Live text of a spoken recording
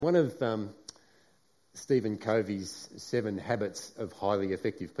One of Stephen Covey's 7 Habits of Highly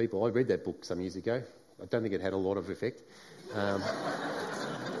Effective People. I read that book some years ago. I don't think it had a lot of effect,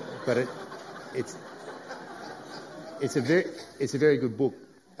 but it's a very good book.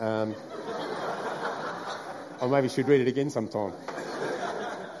 I maybe should read it again sometime.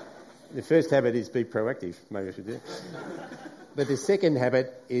 The first habit is be proactive. Maybe I should do it. But the second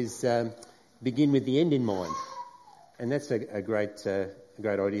habit is begin with the end in mind, and that's a great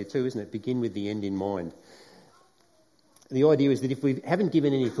idea too, isn't it? Begin with the end in mind. The idea is that if we haven't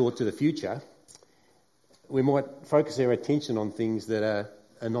given any thought to the future, we might focus our attention on things that are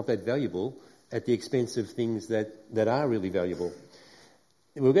not that valuable at the expense of things that are really valuable.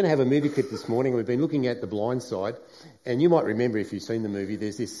 We're going to have a movie clip this morning. We've been looking at The Blind Side, and you might remember if you've seen the movie,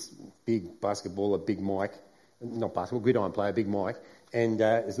 there's this big basketballer, Big Mike, not basketball, gridiron player, Big Mike, and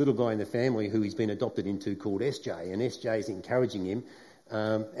there's a little guy in the family who he's been adopted into called SJ, and SJ is encouraging him,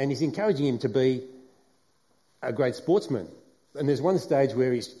 and he's encouraging him to be a great sportsman. And there's one stage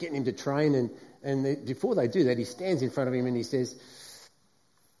where he's getting him to train, and before they do that, he stands in front of him and he says,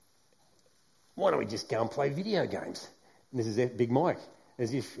 "Why don't we just go and play video games?" And this is Big Mike,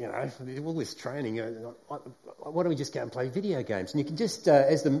 as if, all this training, why don't we just go and play video games? And you can just,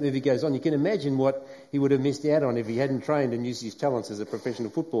 as the movie goes on, you can imagine what he would have missed out on if he hadn't trained and used his talents as a professional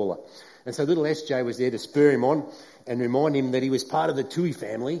footballer. And so little SJ was there to spur him on and remind him that he was part of the Tui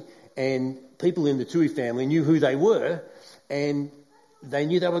family, and people in the Tui family knew who they were, and they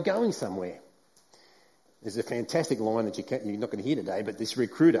knew they were going somewhere. There's a fantastic line that you're not going to hear today, but this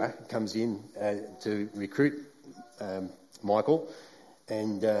recruiter comes in to recruit Michael,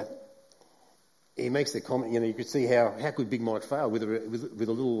 and he makes the comment, you could see how could Big Mike fail with a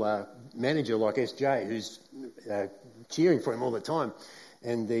little manager like SJ who's cheering for him all the time.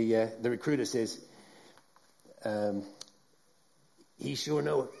 And the recruiter says, he sure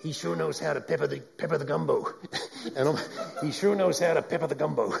knows how to pepper the gumbo. And he sure knows how to pepper the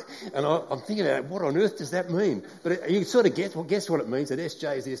gumbo. And I'm thinking about what on earth does that mean? But you sort of guess what it means, that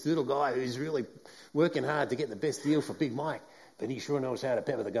SJ is this little guy who's really working hard to get the best deal for Big Mike, but he sure knows how to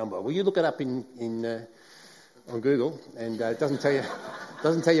pepper the gumbo. Well, you look it up on Google, and it doesn't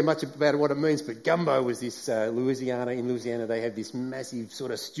tell you much about what it means. But gumbo was this In Louisiana, they have this massive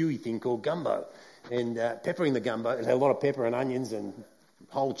sort of stewy thing called gumbo, and peppering the gumbo. It had a lot of pepper and onions and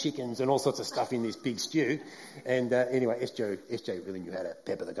whole chickens and all sorts of stuff in this big stew. And anyway, SJ really knew how to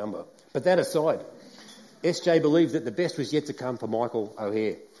pepper the gumbo. But that aside, SJ believed that the best was yet to come for Michael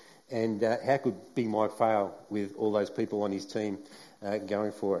O'Hare. And how could Big Mike fail with all those people on his team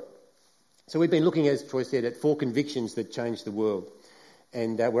going for it? So we've been looking, as Troy said, at 4 convictions that changed the world.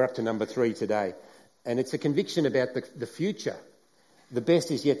 And we're up to number 3 today. And it's a conviction about the future. The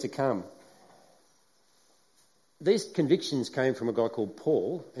best is yet to come. These convictions came from a guy called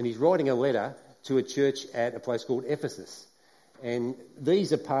Paul, and he's writing a letter to a church at a place called Ephesus. And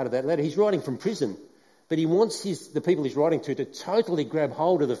these are part of that letter. He's writing from prison, but he wants the people he's writing to totally grab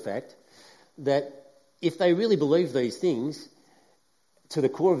hold of the fact that if they really believe these things to the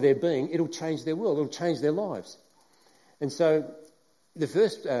core of their being, it'll change their world, it'll change their lives. And so the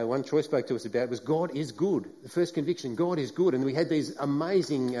first one Troy spoke to us about was God is good. The first conviction, God is good. And we had these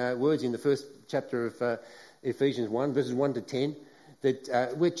amazing words in the first chapter of Ephesians 1, verses 1 to 10,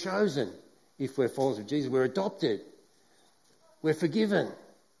 that we're chosen if we're followers of Jesus. We're adopted. We're forgiven.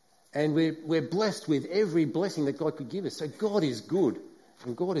 And we're blessed with every blessing that God could give us. So God is good,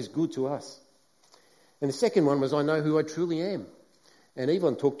 and God is good to us. And the second one was, I know who I truly am. And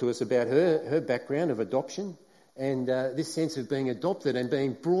Yvonne talked to us about her background of adoption and this sense of being adopted and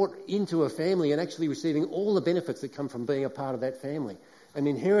being brought into a family and actually receiving all the benefits that come from being a part of that family. An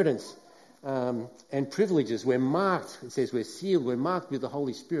inheritance and privileges. We're marked, it says we're sealed, we're marked with the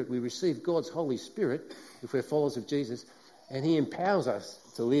Holy Spirit. We receive God's Holy Spirit if we're followers of Jesus, and he empowers us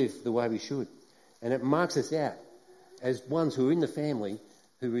to live the way we should. And it marks us out as ones who are in the family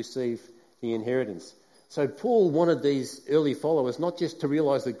who receive the inheritance. So Paul wanted these early followers not just to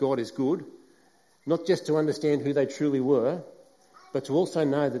realise that God is good, not just to understand who they truly were, but to also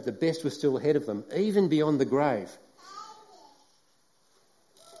know that the best was still ahead of them, even beyond the grave.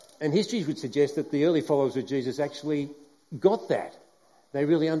 And history would suggest that the early followers of Jesus actually got that. They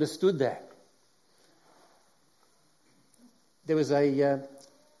really understood that. There was a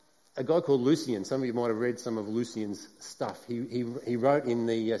guy called Lucian. Some of you might have read some of Lucian's stuff. He wrote in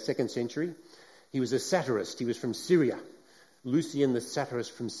the 2nd century. He was a satirist. He was from Syria. Lucian the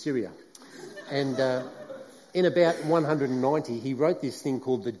satirist from Syria. And in about 190, he wrote this thing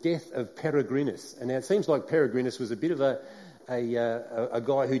called The Death of Peregrinus. And now it seems like Peregrinus was a bit of a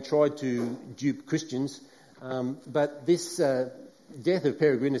guy who tried to dupe Christians, but this death of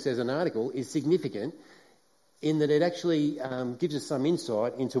Peregrinus as an article is significant in that it actually gives us some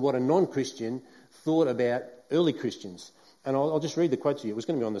insight into what a non-Christian thought about early Christians. And I'll just read the quote to you. It was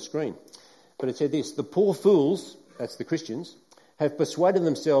going to be on the screen. But it said this: "The poor fools," that's the Christians, "have persuaded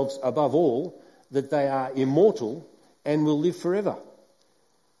themselves above all that they are immortal and will live forever,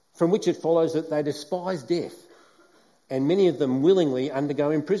 from which it follows that they despise death, and many of them willingly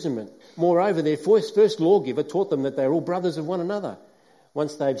undergo imprisonment. Moreover, their first lawgiver taught them that they are all brothers of one another.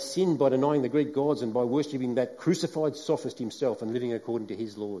 Once they've sinned by denying the Greek gods and by worshipping that crucified sophist himself and living according to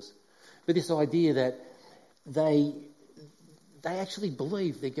his laws." But this idea that they actually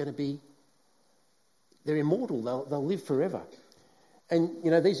believe they're immortal, they'll live forever. And,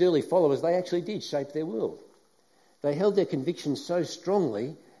 these early followers, they actually did shape their world. They held their convictions so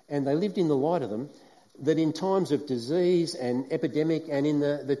strongly and they lived in the light of them that in times of disease and epidemic and in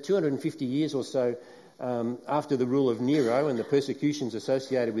the 250 years or so after the rule of Nero and the persecutions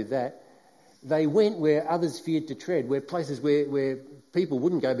associated with that, they went where others feared to tread, where places where people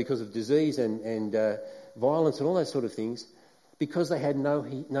wouldn't go because of disease and violence and all those sort of things, because they had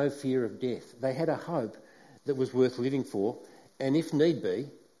no fear of death. They had a hope that was worth living for, and if need be,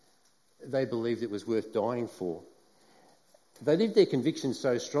 they believed it was worth dying for. They lived their convictions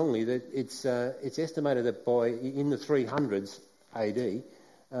so strongly that it's estimated that in the 300s AD,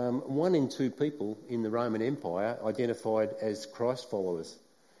 1 in 2 people in the Roman Empire identified as Christ followers.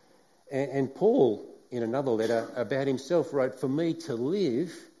 And Paul, in another letter about himself, wrote, "For me to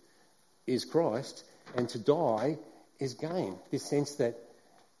live is Christ, and to die is gain." This sense that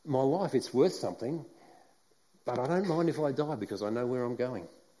my life, it's worth something, but I don't mind if I die because I know where I'm going.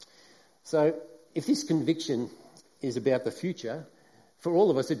 So if this conviction is about the future, for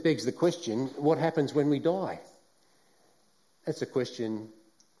all of us it begs the question, what happens when we die? That's a question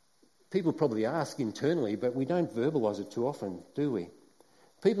people probably ask internally, but we don't verbalise it too often, do we?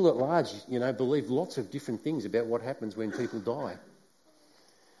 People at large, believe lots of different things about what happens when people die.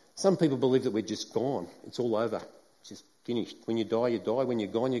 Some people believe that we're just gone. It's all over. It's just finished. When you die, you die. When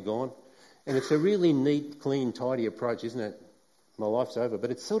you're gone, you're gone. And it's a really neat, clean, tidy approach, isn't it? My life's over. But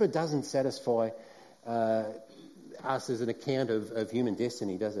it sort of doesn't satisfy us as an account of human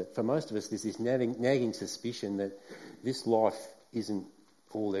destiny, does it? For most of us, there's this nagging suspicion that this life isn't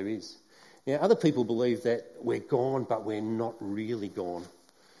all there is. Now, other people believe that we're gone, but we're not really gone.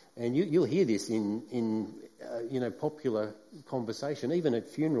 And you'll hear this in popular conversation, even at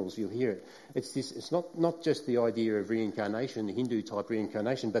funerals. You'll hear it. It's not just the idea of reincarnation, the Hindu type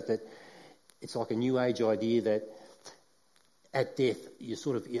reincarnation, but that it's like a New Age idea that at death you're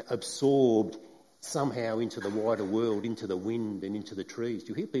sort of absorbed somehow into the wider world, into the wind and into the trees.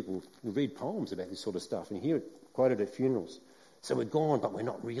 You hear people who read poems about this sort of stuff, and you hear it quoted at funerals. So we're gone, but we're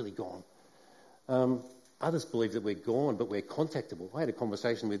not really gone. Others believe that we're gone, but we're contactable. I had a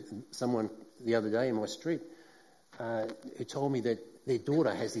conversation with someone the other day in my street who told me that their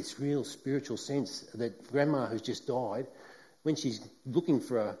daughter has this real spiritual sense that grandma who's just died, when she's looking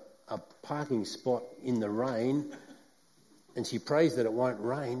for a parking spot in the rain and she prays that it won't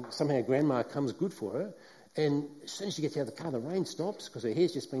rain, somehow grandma comes good for her. And as soon as she gets out of the car, the rain stops because her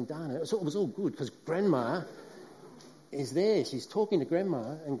hair's just been done. It was all good because grandma is there. She's talking to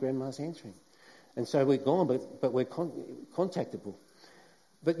grandma and grandma's answering. And so we're gone, but we're contactable.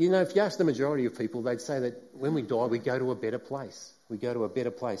 But, if you ask the majority of people, they'd say that when we die, we go to a better place. We go to a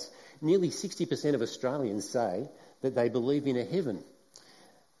better place. Nearly 60% of Australians say that they believe in a heaven.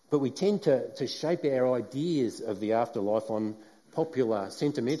 But we tend to shape our ideas of the afterlife on popular,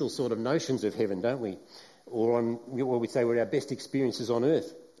 sentimental sort of notions of heaven, don't we? Or on what we say were our best experiences on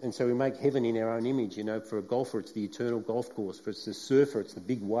earth. And so we make heaven in our own image. For a golfer, it's the eternal golf course. For the surfer, it's the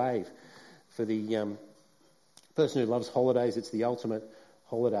big wave. For the person who loves holidays, it's the ultimate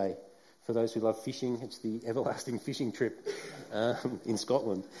holiday. For those who love fishing, it's the everlasting fishing trip in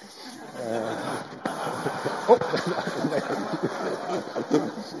Scotland.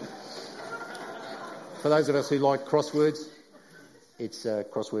 For those of us who like crosswords, it's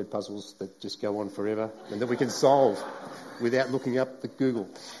crossword puzzles that just go on forever and that we can solve without looking up at Google.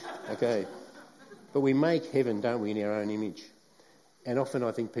 Okay. But we make heaven, don't we, in our own image. And often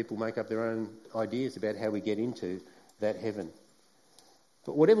I think people make up their own ideas about how we get into that heaven.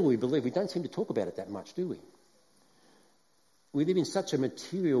 But whatever we believe, we don't seem to talk about it that much, do we? We live in such a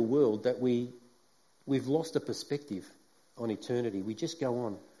material world that we've lost a perspective on eternity. We just go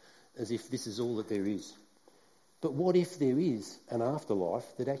on as if this is all that there is. But what if there is an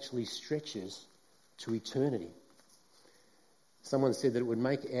afterlife that actually stretches to eternity? Someone said that it would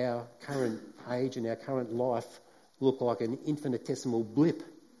make our current age and our current life look like an infinitesimal blip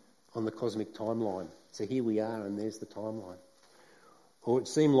on the cosmic timeline. So here we are and there's the timeline. or it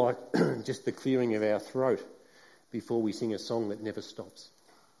seem like just the clearing of our throat before we sing a song that never stops.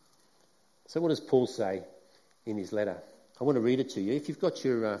 So what does Paul say in his letter? I want to read it to you. If you've got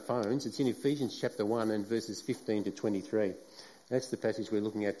your phones, it's in Ephesians chapter 1 and verses 15 to 23. That's the passage we're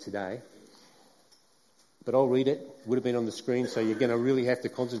looking at today. But I'll read it. It would have been on the screen, so you're going to really have to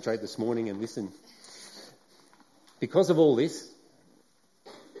concentrate this morning and listen. Because of all this,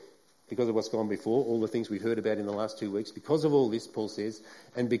 because of what's gone before, all the things we've heard about in the last 2 weeks, because of all this, Paul says,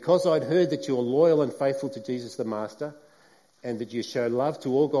 and because I'd heard that you're loyal and faithful to Jesus the Master, and that you show love to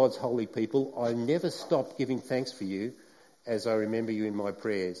all God's holy people, I never stopped giving thanks for you as I remember you in my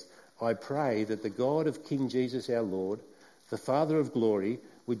prayers. I pray that the God of King Jesus our Lord, the Father of glory,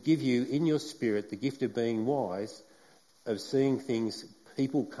 would give you in your spirit the gift of being wise, of seeing things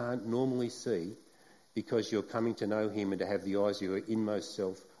people can't normally see, because you're coming to know him and to have the eyes of your inmost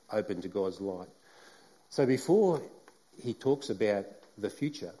self open to God's light. So before he talks about the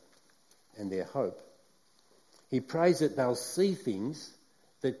future and their hope, he prays that they'll see things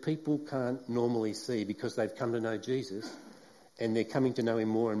that people can't normally see because they've come to know Jesus and they're coming to know him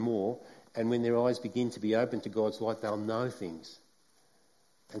more and more. And when their eyes begin to be open to God's light, they'll know things.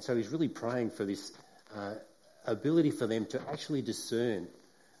 And so he's really praying for this ability for them to actually discern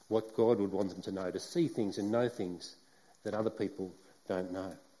what God would want them to know, to see things and know things that other people don't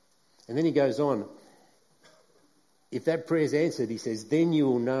know. And then he goes on, if that prayer is answered, he says, then you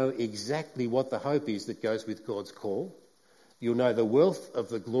will know exactly what the hope is that goes with God's call. You'll know the wealth of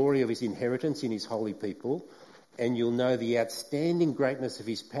the glory of his inheritance in his holy people, and you'll know the outstanding greatness of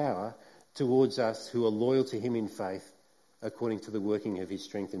his power towards us who are loyal to him in faith, according to the working of his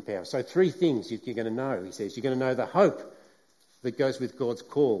strength and power. So 3 things you're going to know, he says. You're going to know the hope that goes with God's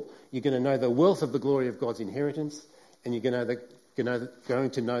call. You're going to know the wealth of the glory of God's inheritance, and you're going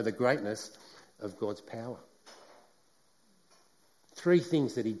to know the greatness of God's power. 3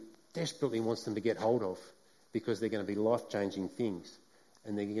 things that he desperately wants them to get hold of, because they're going to be life-changing things,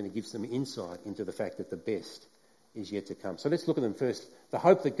 and they're going to give some insight into the fact that the best is yet to come. So let's look at them first. The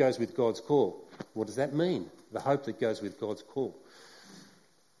hope that goes with God's call. What does that mean? The hope that goes with God's call.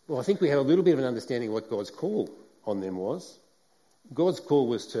 Well, I think we have a little bit of an understanding of what God's call on them was. God's call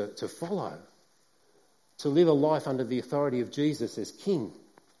was to follow, to live a life under the authority of Jesus as King,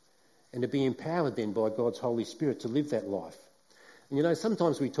 and to be empowered then by God's Holy Spirit to live that life. And you know,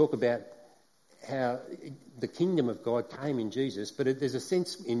 sometimes we talk about how the kingdom of God came in Jesus, but there's a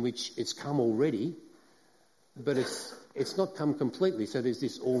sense in which it's come already, but it's not come completely. So there's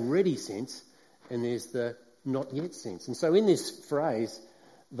this already sense, and there's the not yet sense. And so in this phrase,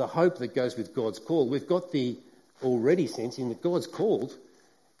 the hope that goes with God's call, we've got the already sense in that God's called,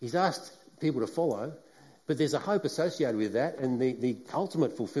 he's asked people to follow, but there's a hope associated with that, and the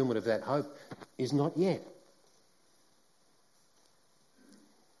ultimate fulfilment of that hope is not yet.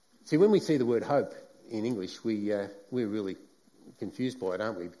 See, when we see the word hope in English, we're really confused by it,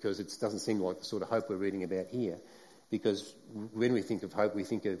 aren't we? Because it doesn't seem like the sort of hope we're reading about here. Because when we think of hope, we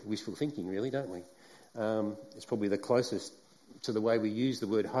think of wishful thinking, really, don't we? It's probably the closest to the way we use the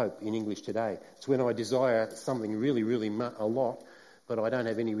word hope in English today. It's when I desire something really, really a lot, but I don't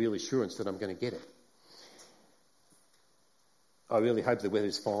have any real assurance that I'm going to get it. I really hope the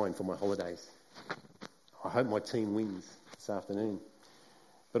weather's fine for my holidays. I hope my team wins this afternoon.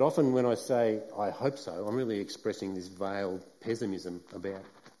 But often when I say I hope so, I'm really expressing this veiled pessimism about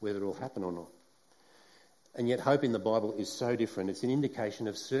whether it will happen or not. And yet hope in the Bible is so different. It's an indication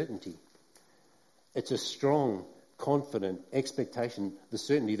of certainty. It's a strong, confident expectation, the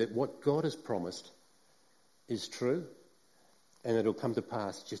certainty that what God has promised is true and it will come to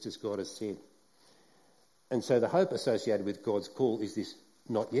pass just as God has said. And so the hope associated with God's call is this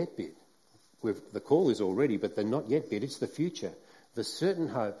not yet bit. The call is already, but the not yet bit, it's the future. The certain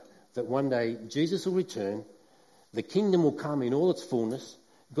hope that one day Jesus will return, the kingdom will come in all its fullness,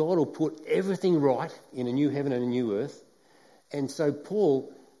 God will put everything right in a new heaven and a new earth. And so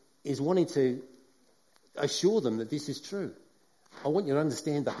Paul is wanting to assure them that this is true. I want you to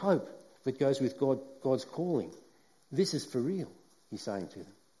understand the hope that goes with God's calling. This is for real, he's saying to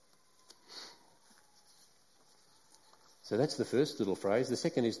them. So that's the first little phrase. The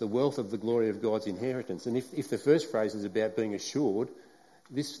second is the wealth of the glory of God's inheritance. And if the first phrase is about being assured,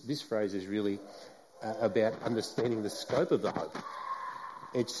 this phrase is really about understanding the scope of the hope.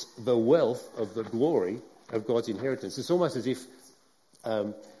 It's the wealth of the glory of God's inheritance. It's almost as if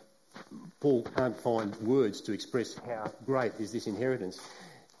Paul can't find words to express how great is this inheritance.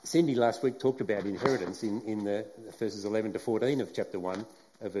 Cindy last week talked about inheritance in the verses 11 to 14 of chapter 1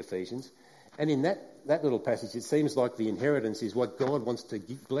 of Ephesians. And in that little passage, it seems like the inheritance is what God wants to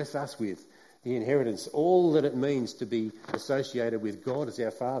bless us with, The inheritance, all that it means to be associated with God as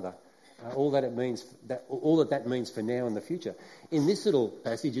our Father, all that means for now and the future. In this little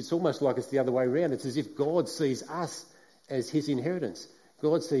passage, it's almost like it's the other way around. It's as if God sees us as his inheritance.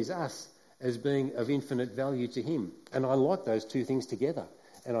 God sees us as being of infinite value to him. And I like those two things together.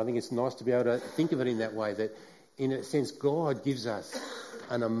 And I think it's nice to be able to think of it in that way, that in a sense God gives us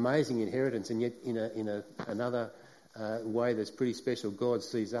an amazing inheritance, and yet in another way that's pretty special, God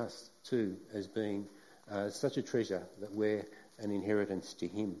sees us too as being such a treasure that we're an inheritance to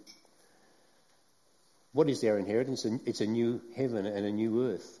him. What is our inheritance? It's a new heaven and a new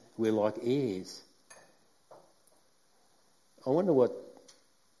earth. We're like heirs. I wonder what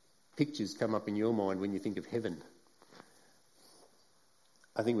pictures come up in your mind when you think of heaven.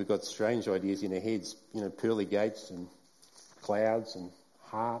 I think we've got strange ideas in our heads, pearly gates and clouds and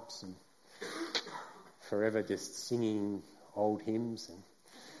harps and forever just singing old hymns.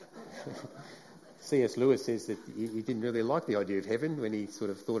 And C.S. Lewis says that he didn't really like the idea of heaven when he sort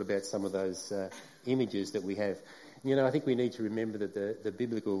of thought about some of those images that we have. I think we need to remember that the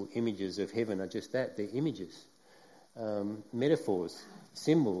biblical images of heaven are just that, they're images, metaphors,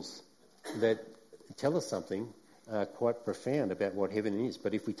 symbols that tell us something quite profound about what heaven is.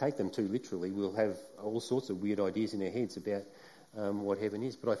 But if we take them too literally, we'll have all sorts of weird ideas in our heads about what heaven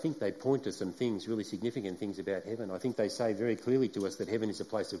is. But I think they point to some things, really significant things about heaven. I think they say very clearly to us that heaven is a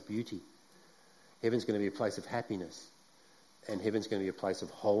place of beauty. Heaven's going to be a place of happiness, and heaven's going to be a place of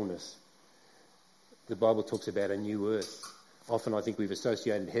wholeness. The Bible talks about a new earth. Often I think we've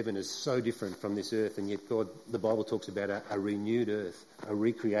associated heaven as so different from this earth, and yet the Bible talks about a renewed earth, a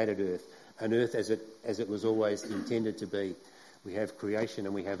recreated earth, an earth as it was always intended to be. We have creation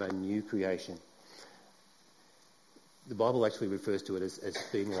and we have a new creation. The Bible actually refers to it as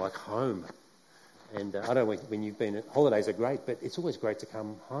being like home. And I don't know when you've been, holidays are great, but it's always great to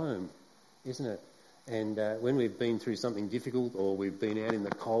come home, isn't it? And when we've been through something difficult, or we've been out in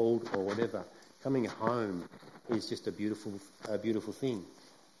the cold or whatever, coming home is just a beautiful thing.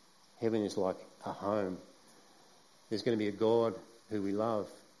 Heaven is like a home. There's going to be a God who we love,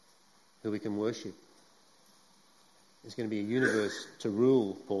 who we can worship. There's going to be a universe to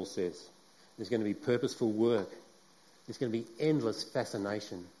rule, Paul says. There's going to be purposeful work. There's going to be endless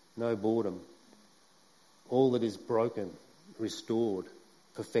fascination, no boredom. All that is broken, restored,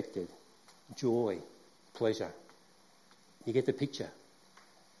 perfected, joy, pleasure. You get the picture.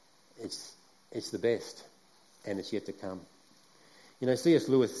 It's the best, and it's yet to come. C.S.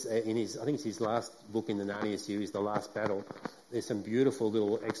 Lewis, I think it's his last book in the Narnia series, The Last Battle, there's some beautiful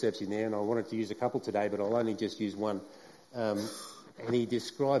little excerpts in there, and I wanted to use a couple today, but I'll only just use one. And he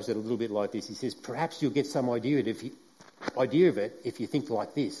describes it a little bit like this. He says, perhaps you'll get some idea of it if you think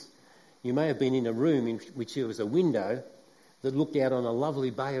like this. You may have been in a room in which there was a window that looked out on a lovely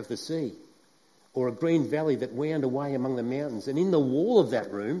bay of the sea, or a green valley that wound away among the mountains. And in the wall of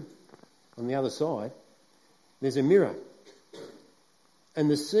that room, on the other side, there's a mirror. And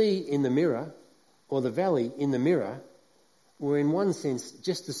the sea in the mirror, or the valley in the mirror, were in one sense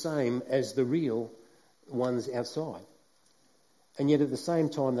just the same as the real ones outside. And yet at the same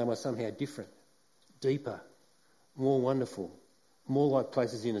time they were somehow different, deeper, more wonderful, more like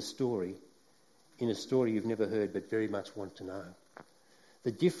places in a story you've never heard but very much want to know.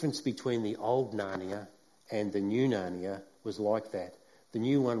 The difference between the old Narnia and the new Narnia was like that. The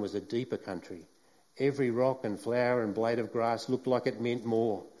new one was a deeper country. Every rock and flower and blade of grass looked like it meant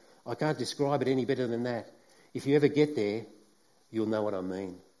more. I can't describe it any better than that. If you ever get there, you'll know what I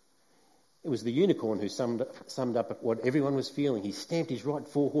mean. It was the unicorn who summed up what everyone was feeling. He stamped his right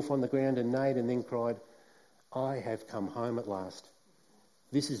forehoof on the ground and neighed and then cried, I have come home at last.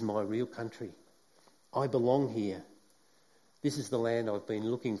 This is my real country. I belong here. This is the land I've been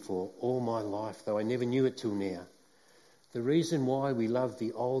looking for all my life, though I never knew it till now. The reason why we love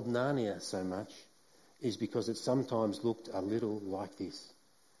the old Narnia so much is because it sometimes looked a little like this.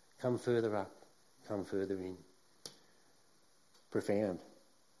 Come further up, come further in. Profound.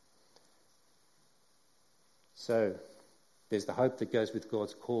 So, there's the hope that goes with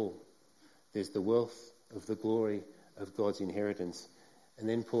God's call. There's the wealth of the glory of God's inheritance. And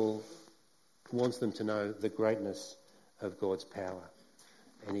then Paul wants them to know the greatness of God's power.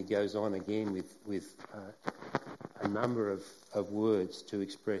 And he goes on again with a number of words to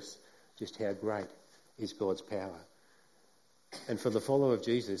express just how great is God's power. And for the follower of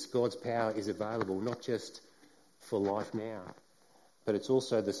Jesus, God's power is available not just for life now, but it's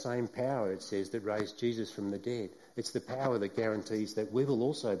also the same power, it says, that raised Jesus from the dead. It's the power that guarantees that we will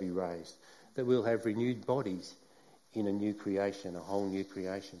also be raised, that we'll have renewed bodies in a new creation, a whole new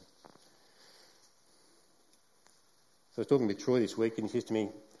creation. So I was talking with Troy this week, and he says to me,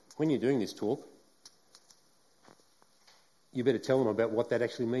 when you're doing this talk, you better tell them about what that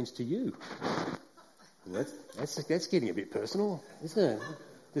actually means to you. That's getting a bit personal, isn't it?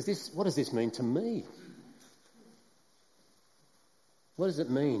 What does this mean to me? What does it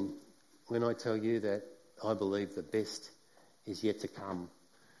mean when I tell you that I believe the best is yet to come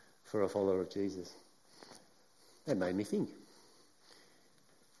for a follower of Jesus? That made me think.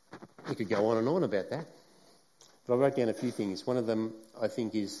 We could go on and on about that. But I wrote down a few things. One of them, I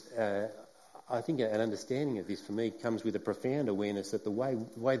think, is an understanding of this for me comes with a profound awareness that the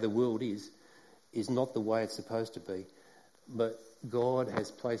way the world is not the way it's supposed to be. But God has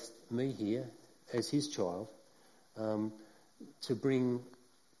placed me here as his child to bring,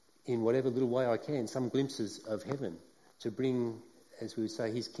 in whatever little way I can, some glimpses of heaven, to bring, as we would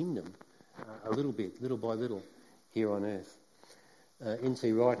say, his kingdom a little bit, little by little, here on earth.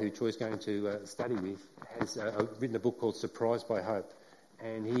 N.T. Wright, who Troy's going to study with, has written a book called Surprised by Hope,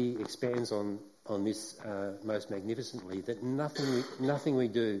 and he expands on this most magnificently, that nothing we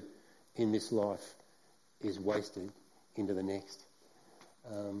do in this life is wasted into the next.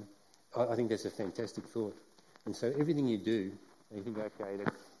 I think that's a fantastic thought. And so everything you do, and you think, okay,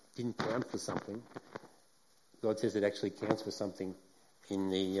 that didn't count for something, God says it actually counts for something in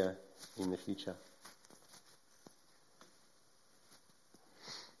the future.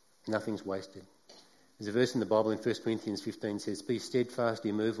 Nothing's wasted. There's a verse in the Bible in 1 Corinthians 15 says, "Be steadfast,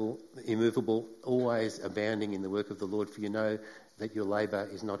 immovable, always abounding in the work of the Lord, for you know that your labour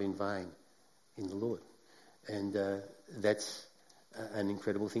is not in vain in the Lord." And that's an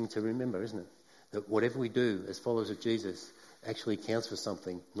incredible thing to remember, isn't it? That whatever we do as followers of Jesus actually counts for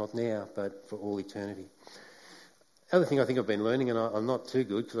something, not now, but for all eternity. Other thing I think I've been learning, and I'm not too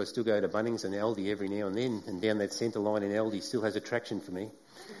good because I still go to Bunnings and Aldi every now and then, and down that centre line in Aldi still has attraction for me.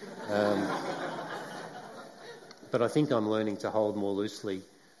 But I think I'm learning to hold more loosely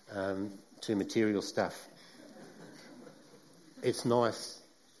to material stuff. It's nice,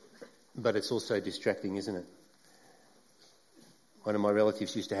 but it's also distracting, isn't it? One of my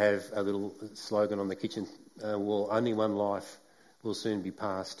relatives used to have a little slogan on the kitchen wall, "Only one life will soon be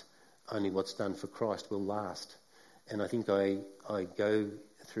past, only what's done for Christ will last." And I think I go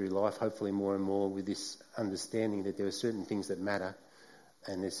through life hopefully more and more with this understanding that there are certain things that matter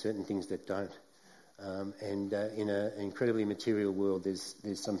and there's certain things that don't. In an incredibly material world, there's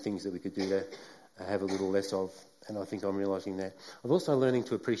some things that we could do to have a little less of, and I think I'm realising that. I'm also learning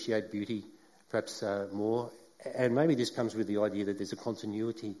to appreciate beauty perhaps more, and maybe this comes with the idea that there's a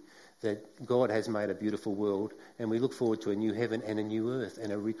continuity, that God has made a beautiful world, and we look forward to a new heaven and a new earth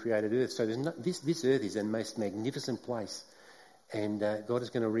and a recreated earth. So this earth is a most magnificent place, and God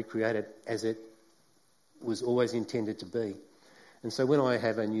is going to recreate it as it was always intended to be. And so when I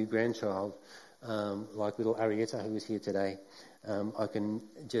have a new grandchild, like little Arietta, who is here today, I can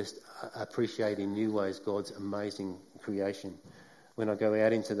just appreciate in new ways God's amazing creation. When I go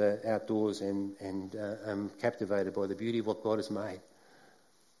out into the outdoors and am captivated by the beauty of what God has made,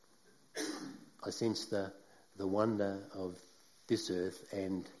 I sense the wonder of this earth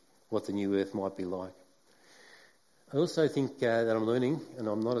and what the new earth might be like. I also think that I'm learning, and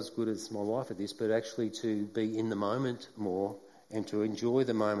I'm not as good as my wife at this, but actually to be in the moment more and to enjoy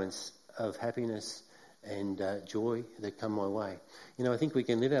the moments of happiness and joy that come my way. You know, I think we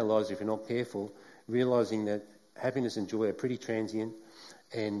can live our lives, if we're not careful, realising that happiness and joy are pretty transient,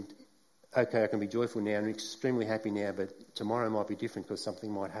 and okay, I can be joyful now and extremely happy now, but tomorrow might be different because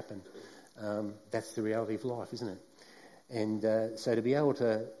something might happen. That's the reality of life, isn't it? And so to be able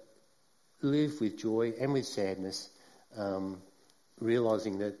to live with joy and with sadness,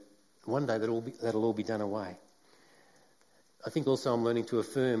 realising that one day that'll all be done away. I think also I'm learning to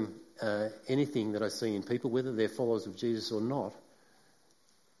affirm anything that I see in people, whether they're followers of Jesus or not,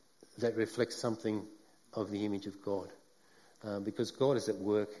 that reflects something of the image of God. Because God is at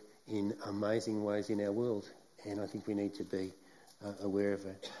work in amazing ways in our world, and I think we need to be aware of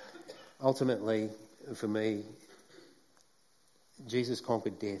it. Ultimately, for me, Jesus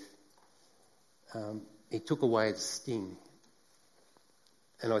conquered death. He took away its sting,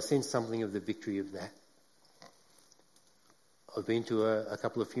 and I sense something of the victory of that. I've been to a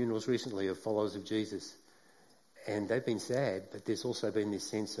couple of funerals recently of followers of Jesus, and they've been sad, but there's also been this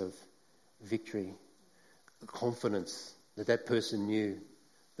sense of victory, confidence that that person knew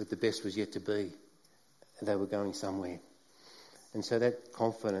that the best was yet to be, and they were going somewhere. And so that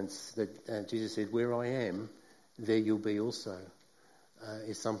confidence that Jesus said, "Where I am, there you'll be also,"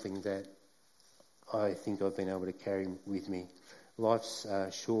 is something that I think I've been able to carry with me. Life's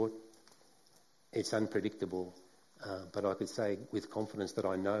short, it's unpredictable, but I could say with confidence that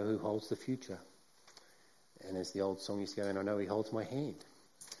I know who holds the future. And as the old song used to go, and I know he holds my hand.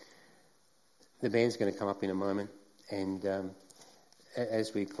 The band's going to come up in a moment, and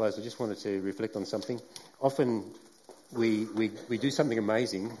as we close, I just wanted to reflect on something. Often we do something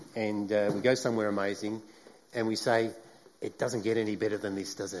amazing, and we go somewhere amazing, and we say, it doesn't get any better than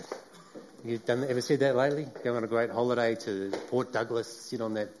this, does it? Ever said that lately? Go on a great holiday to Port Douglas, sit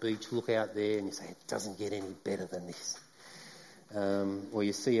on that beach, look out there, and you say, it doesn't get any better than this. Or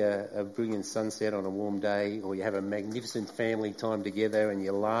you see a brilliant sunset on a warm day, or you have a magnificent family time together and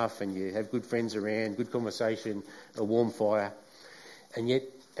you laugh and you have good friends around, good conversation, a warm fire. And yet,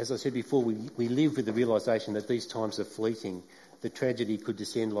 as I said before, we live with the realisation that these times are fleeting, that tragedy could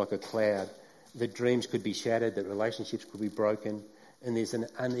descend like a cloud, that dreams could be shattered, that relationships could be broken, and there's an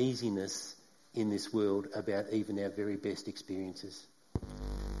uneasiness in this world about even our very best experiences.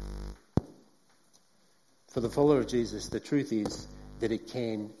 For the follower of Jesus, the truth is that it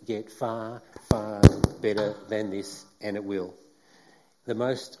can get far, far better than this, and it will. The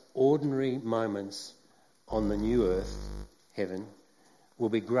most ordinary moments on the new earth, heaven, will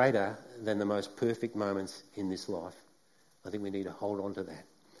be greater than the most perfect moments in this life. I think we need to hold on to that.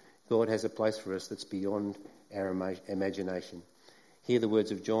 God has a place for us that's beyond our imagination. Hear the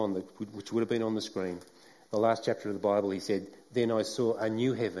words of John, which would have been on the screen. The last chapter of the Bible, he said, "Then I saw a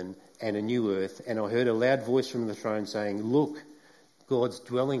new heaven and a new earth, and I heard a loud voice from the throne saying, 'Look, God's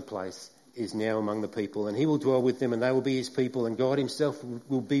dwelling place is now among the people, and he will dwell with them, and they will be his people, and God himself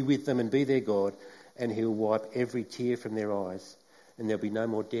will be with them and be their God, and he'll wipe every tear from their eyes, and there'll be no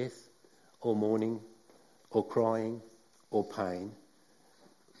more death or mourning or crying or pain,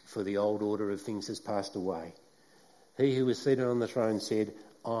 for the old order of things has passed away.' He who was seated on the throne said,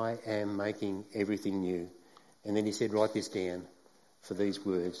 'I am making everything new.'" And then he said, "Write this down, for these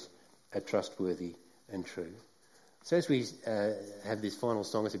words are trustworthy and true." So as we have this final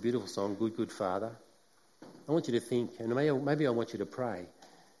song, it's a beautiful song, "Good, Good Father," I want you to think, and maybe I want you to pray.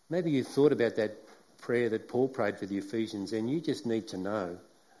 Maybe you've thought about that prayer that Paul prayed for the Ephesians, and you just need to know,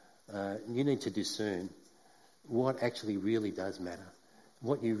 you need to discern what actually really does matter,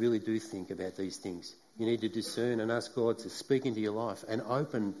 what you really do think about these things. You need to discern and ask God to speak into your life and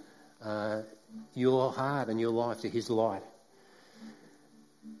open your heart and your life to his light.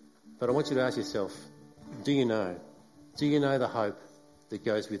 But I want you to ask yourself, do you know the hope that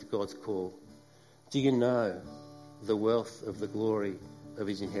goes with God's call? Do you know the wealth of the glory of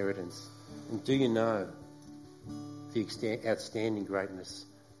his inheritance? And do you know the outstanding greatness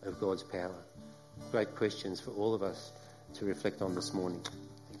of God's power? Great questions for all of us to reflect on this morning.